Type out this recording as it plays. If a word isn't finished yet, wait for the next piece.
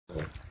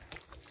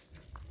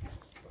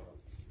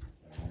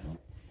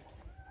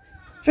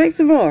Drink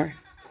some more.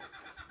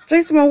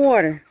 Drink some more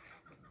water.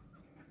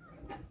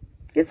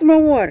 Get some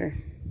more water.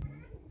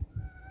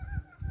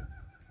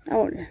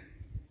 Oh,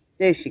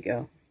 there she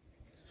go.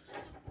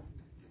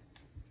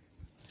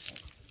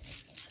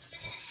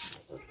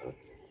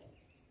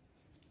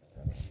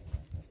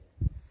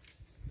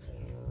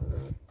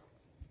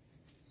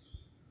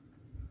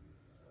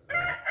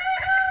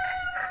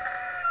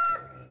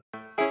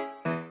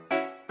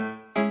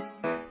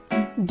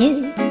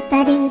 Do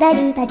ba do ba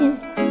do ba do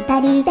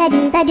ba do ba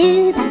do ba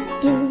do ba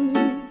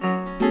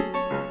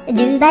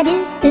do ba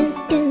do boo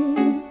do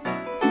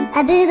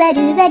a boo ba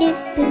do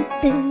boo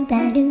boo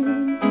ba do.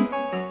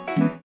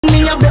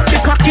 Me a butt the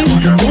cocky,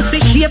 pussy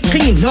shape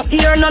clean, no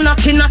ear no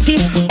knocky knocky.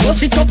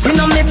 Pussy it up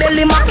inna me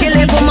belly, macky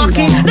level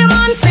macky. The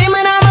man say me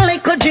I'm a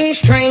little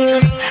G-string.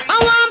 I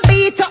want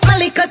beat up my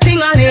little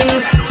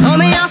ting-a-ling. So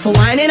me have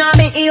whining on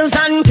me heels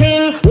and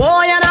ting.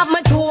 Whoa, you have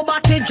my two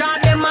body jaw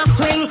them a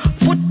swing.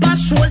 Foot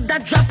pass shoulder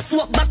drop,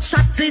 swap back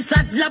shot,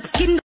 lizard lap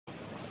skin.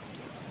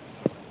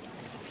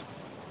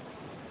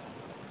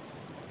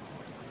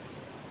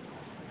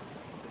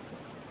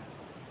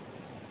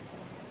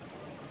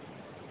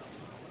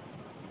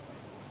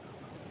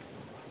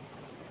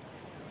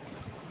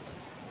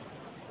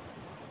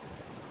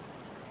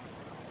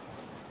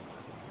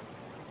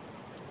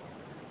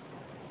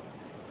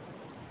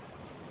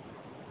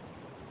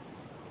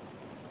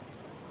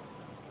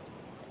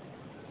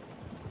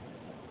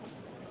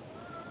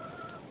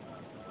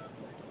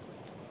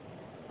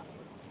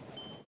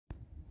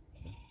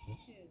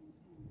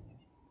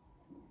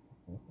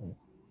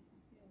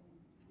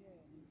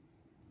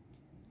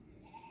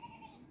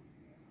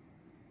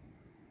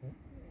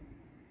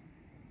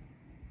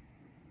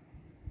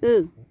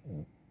 Boo.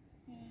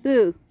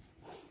 Boo.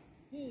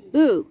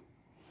 Boo.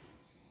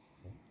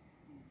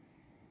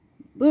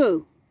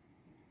 Boo.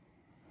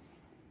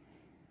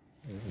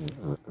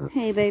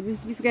 Hey, baby,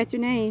 you forgot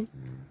your name.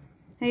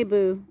 Hey,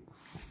 Boo.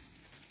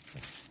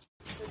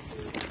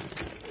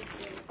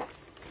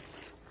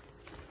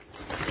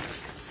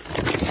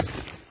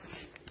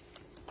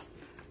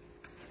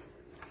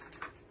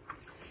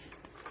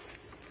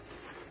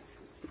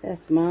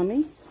 That's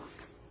Mommy,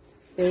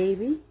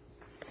 baby,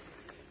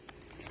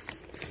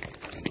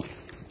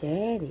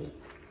 Daddy.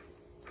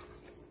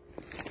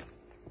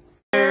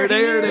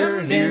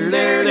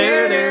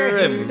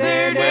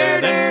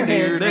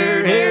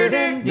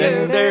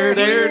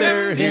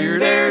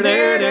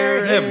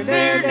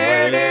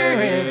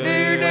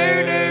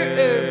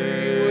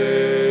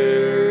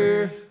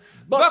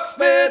 Bucks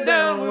bed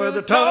down where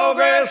the tall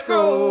grass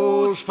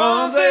grows.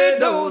 Fonzie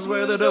does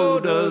where the doe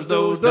does.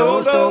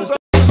 Because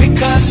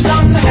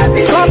I'm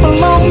happy. Clap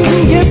along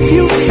if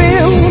you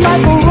feel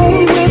like a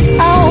room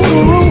without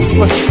a roof.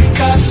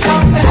 Because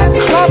I'm happy.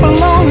 Clap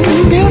along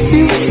if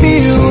you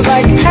feel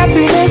like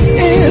happiness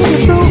is the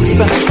truth.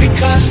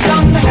 Because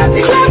I'm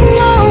happy. Clap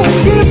along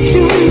if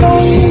you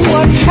know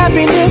what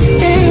happiness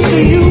is to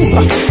you.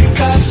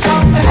 Because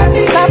I'm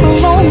happy. Clap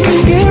along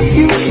if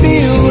you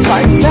feel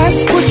like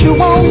that's what you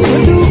want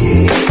to do.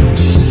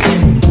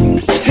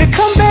 Here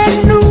come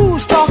bad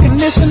news talking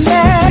this and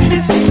that.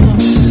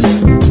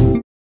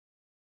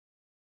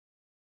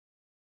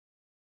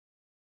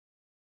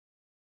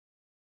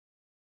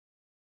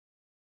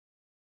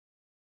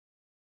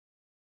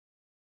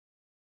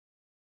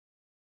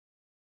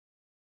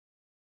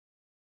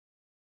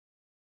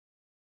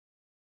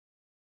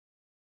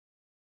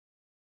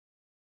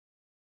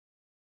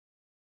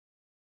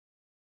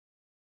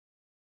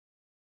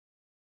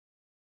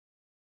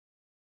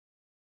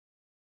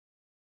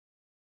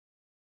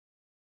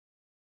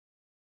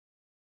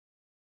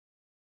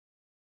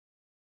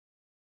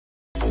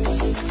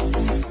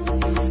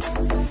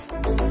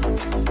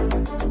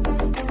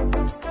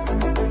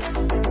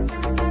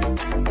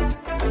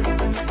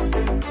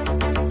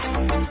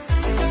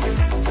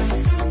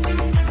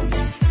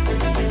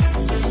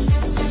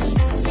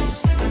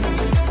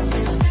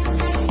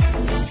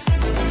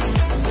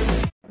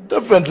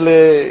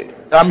 Definitely,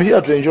 I'm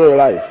here to enjoy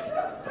life.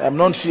 I'm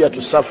not here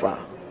to suffer.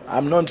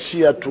 I'm not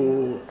here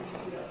to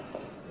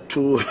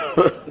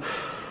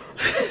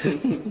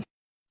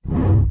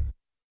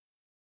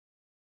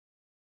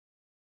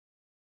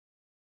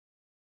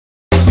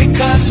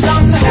Because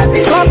I'm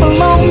happy. Clap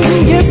along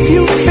if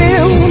you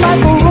feel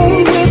like a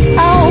room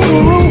without a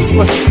roof.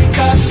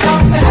 Because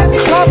I'm happy.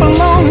 Clap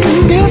along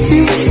if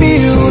you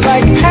feel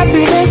like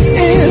happiness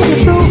is the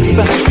truth.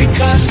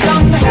 Because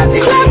I'm happy.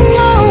 Clap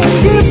along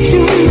if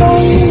you know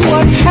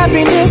what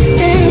happiness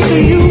is to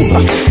you.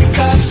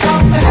 Because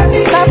I'm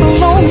happy. Clap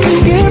along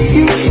if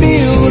you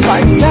feel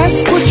like that's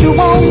what you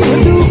want to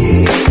do.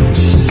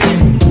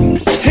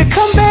 Here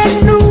come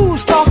bad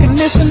news talking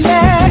this and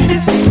that.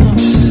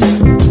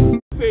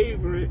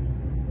 Favorite.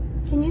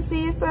 Can you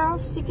see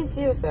yourself? She can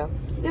see herself.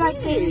 You like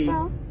seeing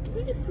yourself?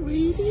 Hey,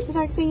 sweetie. You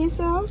like seeing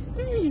yourself?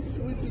 Hey,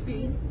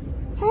 sweetie.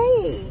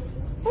 Hey.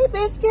 Hey,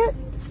 Biscuit.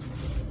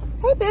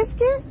 Hey,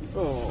 Biscuit.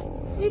 Oh.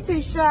 You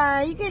too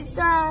shy. You get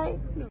shy.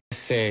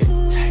 Said,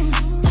 taste.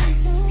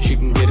 She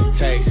can get a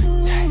taste.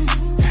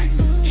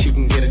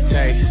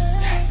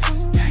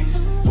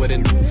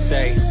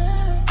 say,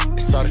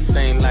 it's all the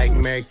same like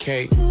Mary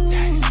Kate.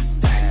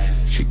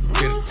 She can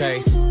get a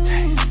taste.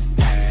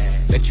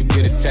 Let you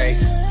get a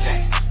taste.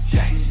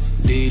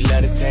 Do you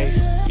let it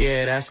taste?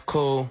 Yeah, that's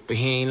cool, but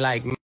he ain't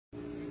like me.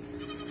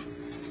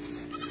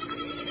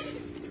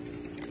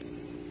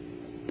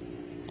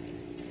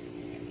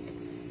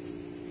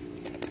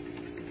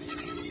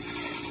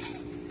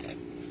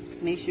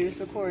 Make sure it's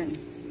recording.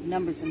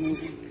 Numbers are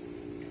moving.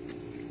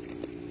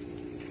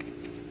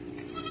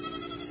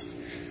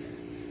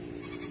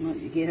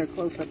 You get her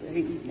close up to her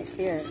eating the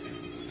carrot.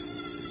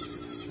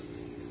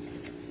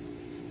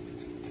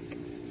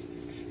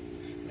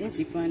 Isn't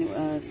she funny?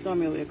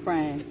 Stormy over there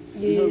crying.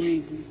 Yes. No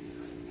reason.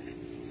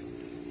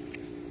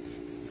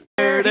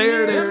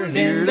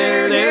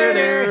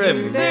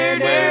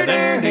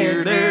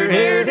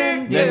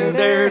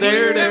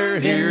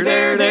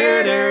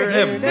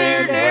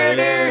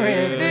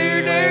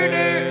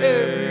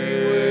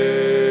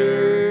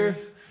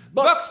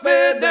 Bucks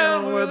bed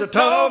down where the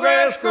tall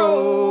grass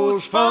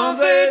grows.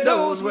 Fonzie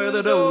does where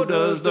the doe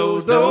does,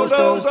 does, does,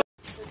 does.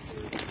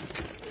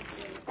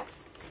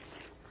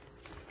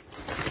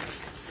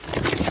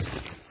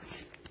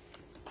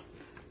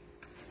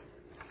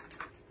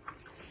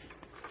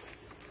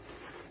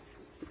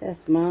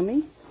 That's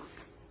mommy,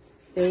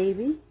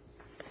 baby,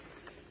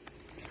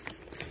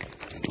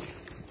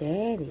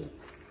 daddy.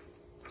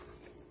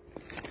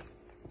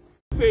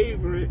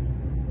 Favorite.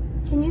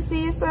 Can you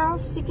see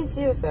yourself? She can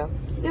see herself.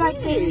 You like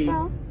seeing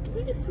yourself?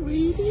 Hey,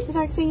 sweetie. You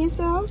like seeing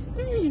yourself?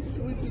 Hey,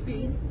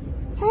 sweetie.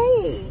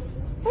 Hey.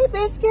 Hey,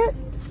 Biscuit.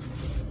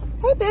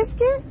 Hey,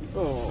 Biscuit.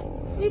 Oh.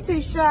 You too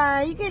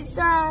shy. You get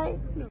shy.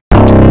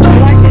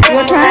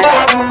 What time?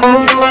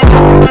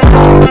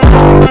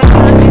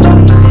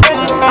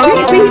 Oh, you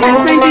can see you got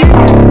the same thing.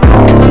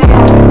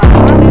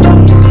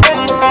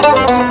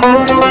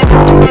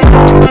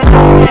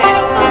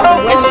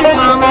 Western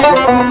mama,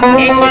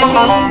 extra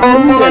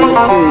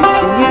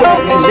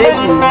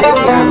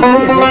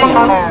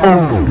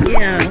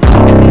Yeah.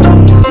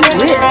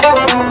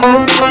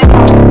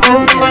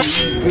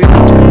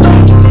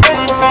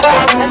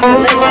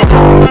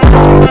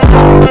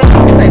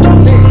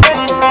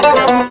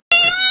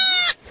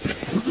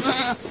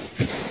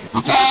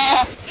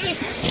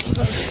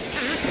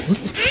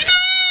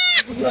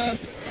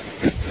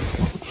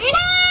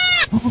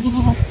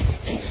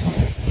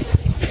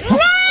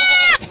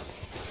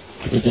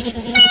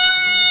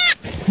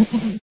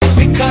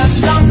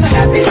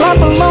 Clap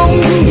along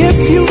if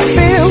you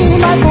feel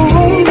like a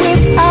room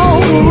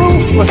without a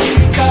roof.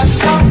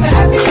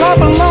 Clap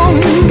along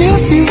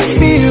if you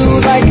feel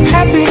like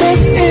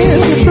happiness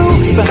is the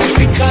truth.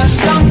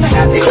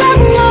 Clap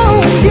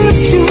along if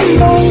you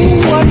know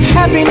what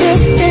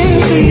happiness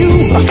is to you.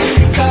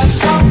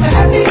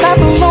 Clap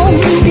along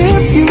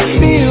if you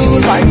feel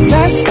like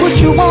that's what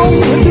you want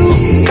to do.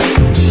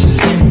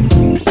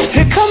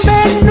 Here come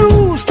bad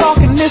news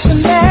talking this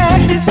and that.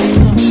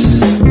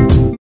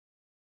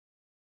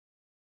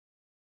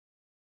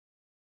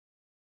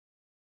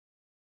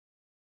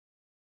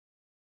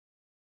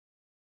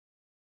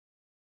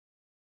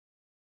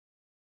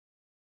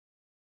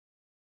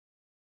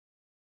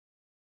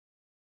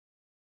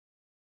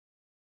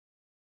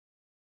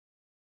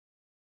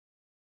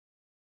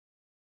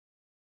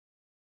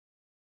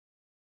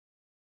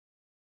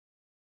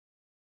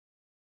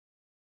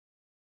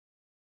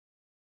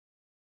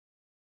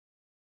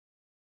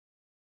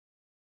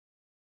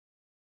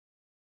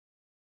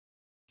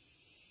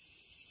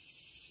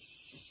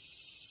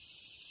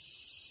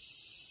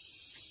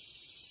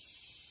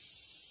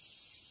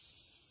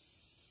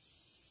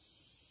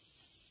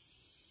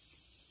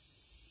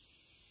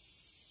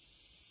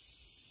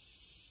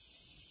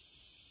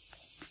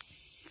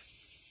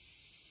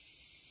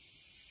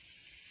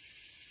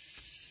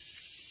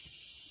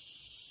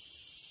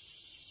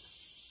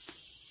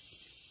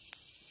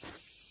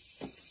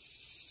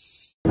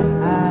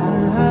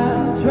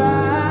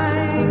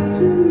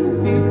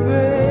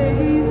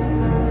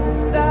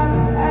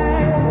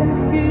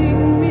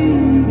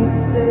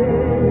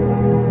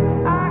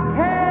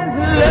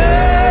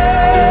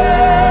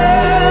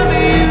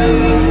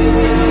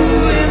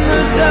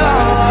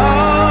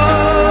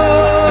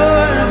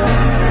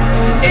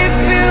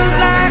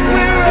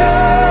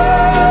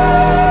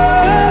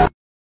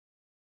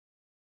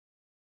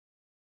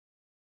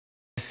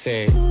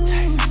 Said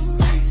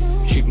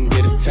she can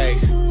get a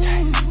taste.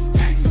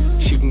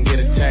 She can get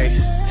a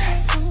taste.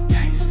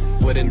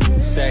 What did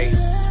it say?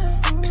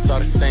 It's all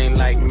the same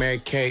like Mary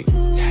Kate.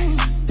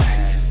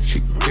 She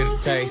can get a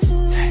taste.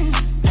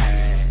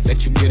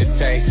 Let you get a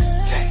taste.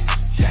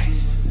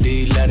 Do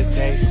you let it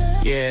taste?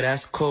 Yeah,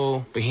 that's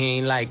cool, but he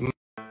ain't like me.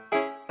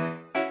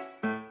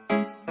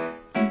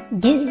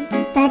 Do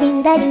ba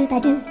do ba do ba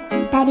do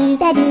ba do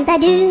ba do ba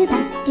do ba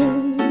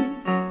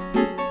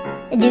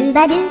do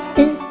ba do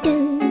boo do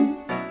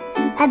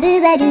a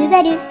boo ba do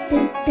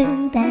boo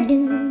boo ba do.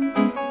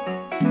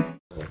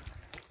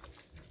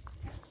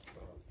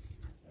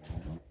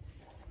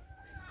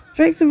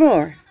 Drink some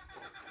more.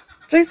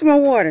 Drink some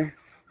more water.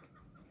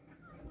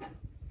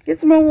 Get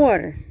some more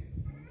water.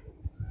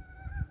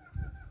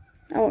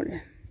 Oh,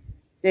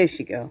 there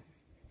she go.